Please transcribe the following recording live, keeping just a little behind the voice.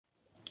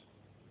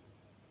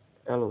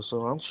Hello,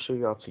 so I want to show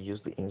you how to use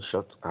the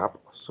Inshot app.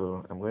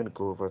 So I'm going to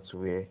go over to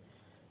where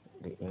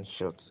the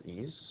Inshot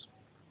is.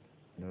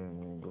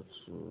 Go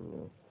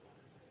to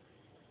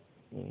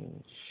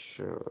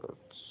Inshot.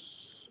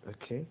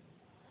 Okay.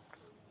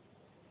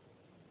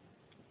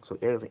 So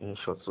here's the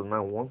Inshot. So now I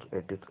want to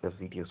edit a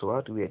video. So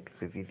how do we edit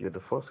a video? The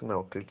first thing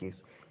I'll click is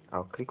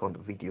I'll click on the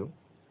video.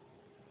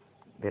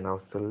 Then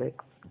I'll select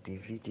the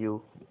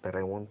video that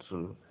I want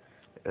to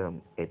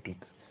edit.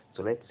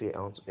 So let's say I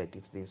want to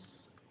edit this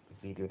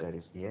video that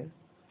is here.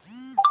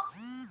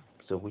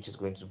 So which is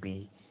going to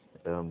be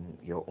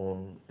your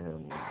own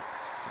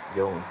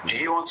video. Do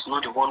you want to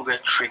know the one way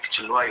trick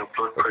to lower your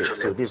blood pressure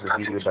So this is a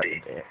video that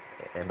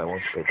and I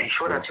want to edit.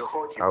 Ensure that your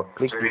audio I'll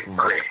click very this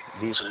mark,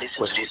 clear this to listen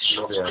to this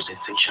short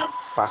presentation.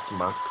 pass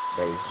mark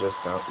that is just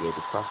down here,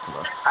 the pass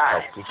mark.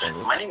 Hi, I'll click on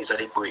it. my name is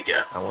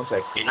Adeboyega, And once I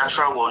a click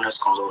natural on wellness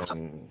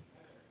consultant.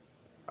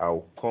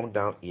 I'll come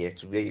down here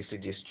to where you see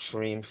this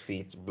stream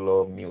feed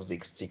blog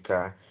music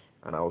sticker,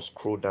 and I'll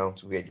scroll down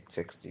to where the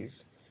text is.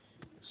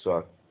 So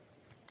I'll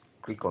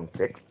click on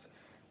text,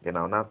 then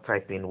I'll now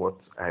type in what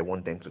I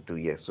want them to do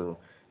here. So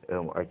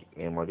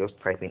I'll just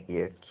type in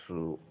here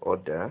to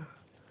order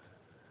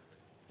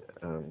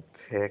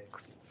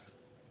text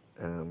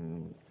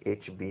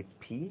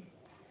HBP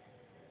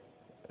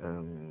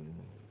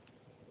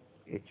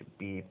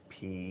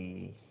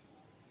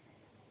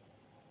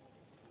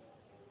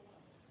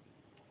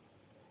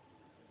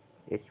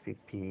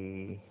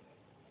HBP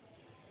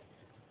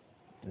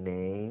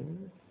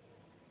name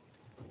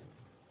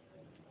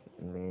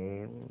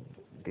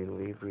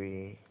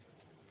delivery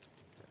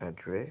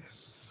address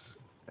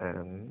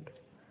and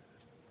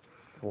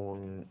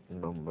phone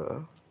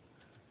number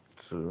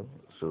too.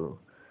 So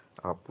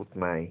I'll put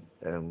my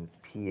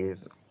PA's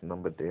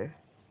number there.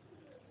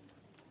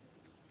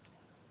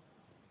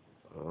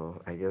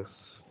 I just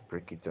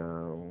break it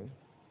down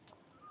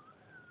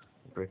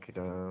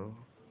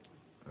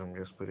I'm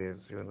just put it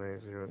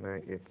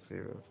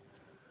 090980.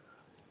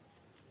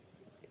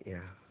 Yeah,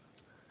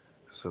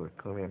 so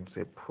come here and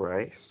say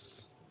price.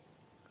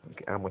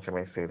 Okay, how much am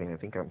I selling? I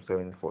think I'm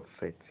selling for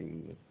 30,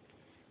 I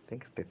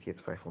think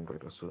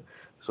 38,500 or so.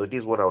 So this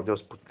is what I'll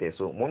just put there.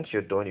 So once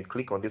you're done, you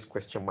click on this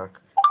question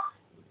mark,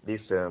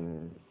 this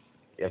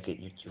okay,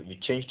 you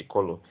change the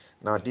color.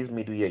 Now this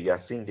middle here, you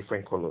are seeing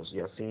different colors.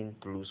 You are seeing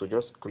blue, so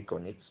just click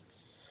on it.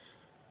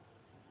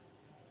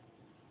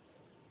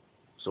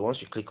 So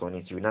once you click on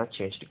it, you will now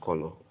change the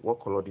color.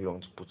 What color do you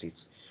want to put it?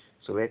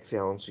 So let's say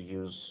I want to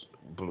use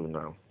blue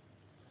now.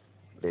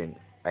 Then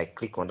I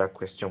click on that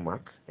question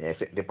mark,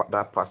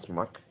 that pass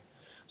mark.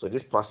 So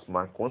this pass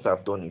mark, once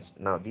I've done it,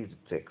 now this is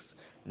the text.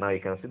 Now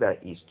you can see that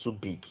it's too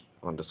big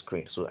on the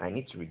screen, so I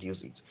need to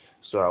reduce it.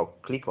 So I'll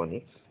click on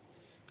it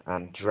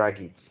and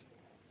drag it,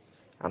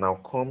 and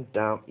I'll come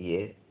down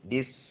here,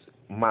 this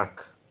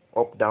mark,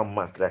 up down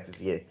mark that is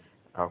here,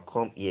 I'll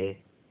come here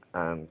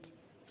and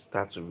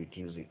start to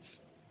reduce it.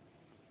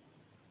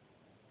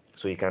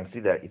 So you can see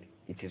that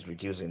it is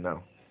reducing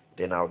now.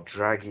 Then I'll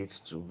drag it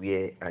to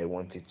where I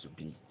want it to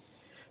be.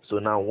 So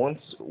now once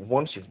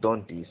you've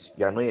done this,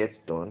 you are not yet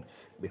done,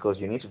 because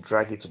you need to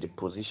drag it to the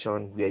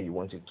position where you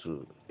want it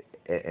to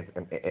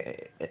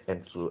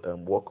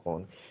work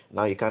on.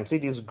 Now you can see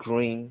this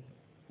green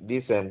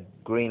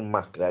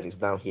mark that is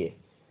down here.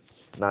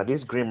 Now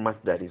this green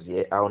mark that is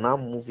here, I'll now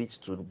move it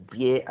to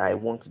where I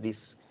want this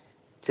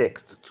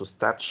text to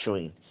start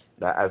showing.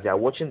 That as they are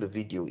watching the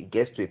video, it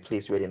gets to a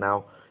place where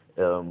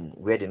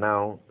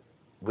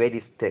where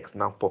this text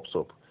now pops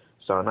up.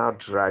 So I'll now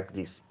drag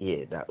this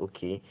here, that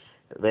okay,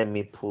 let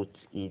me put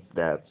it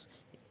that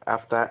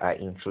after I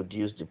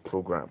introduce the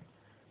program,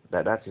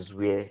 that is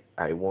where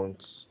I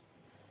want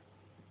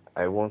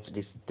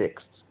this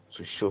text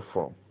to show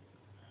from.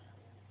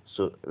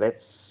 So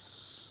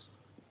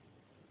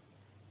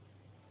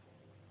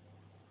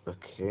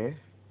okay,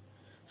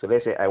 so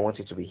let's say I want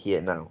it to be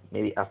here now,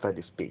 maybe after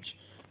this page.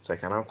 So I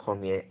can now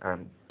come here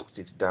and put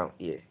it down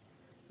here.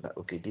 That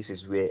okay, this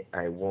is where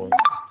I want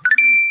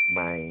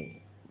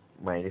my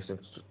listen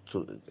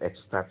to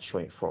start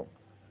showing from.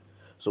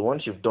 So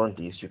once you've done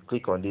this, you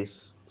click on this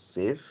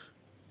save,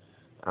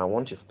 and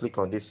once you've clicked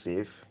on this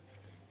save,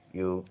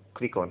 you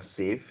click on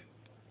save.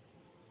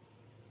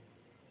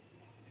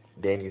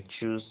 Then you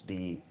choose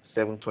the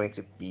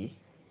 720p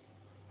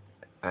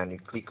and you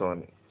click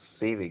on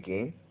save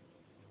again.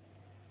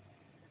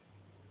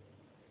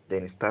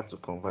 Then it starts to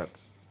convert.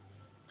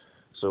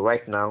 So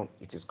right now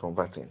it is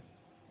converting.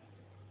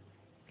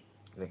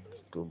 Let's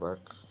go back.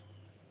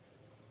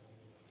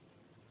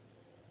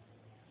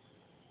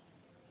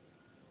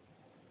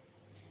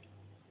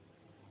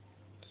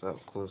 So I'll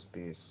close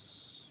this.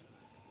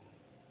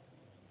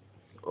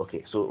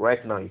 Okay, so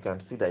right now you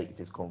can see that it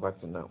is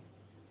converting now.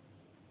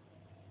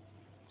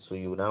 So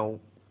you now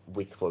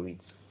wait for it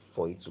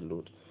to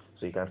load.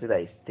 So you can see that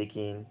it's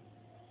taking,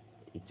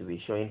 it will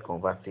be showing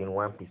converting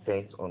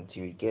 1%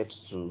 until it gets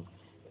to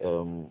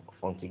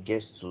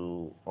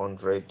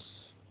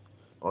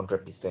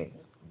 100%.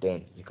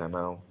 Then you can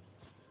now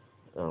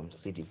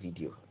see the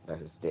video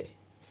that is there.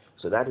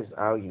 So that is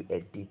how you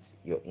edit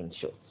your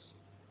InShots.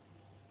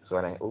 So,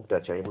 and I hope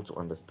that you're able to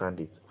understand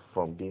it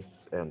from this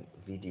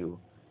video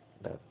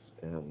that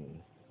um,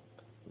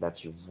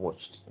 that you've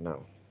watched now.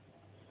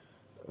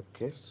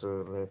 Okay,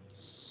 so let's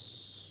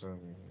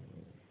screen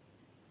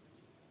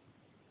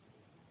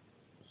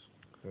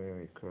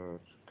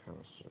record,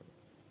 cancel.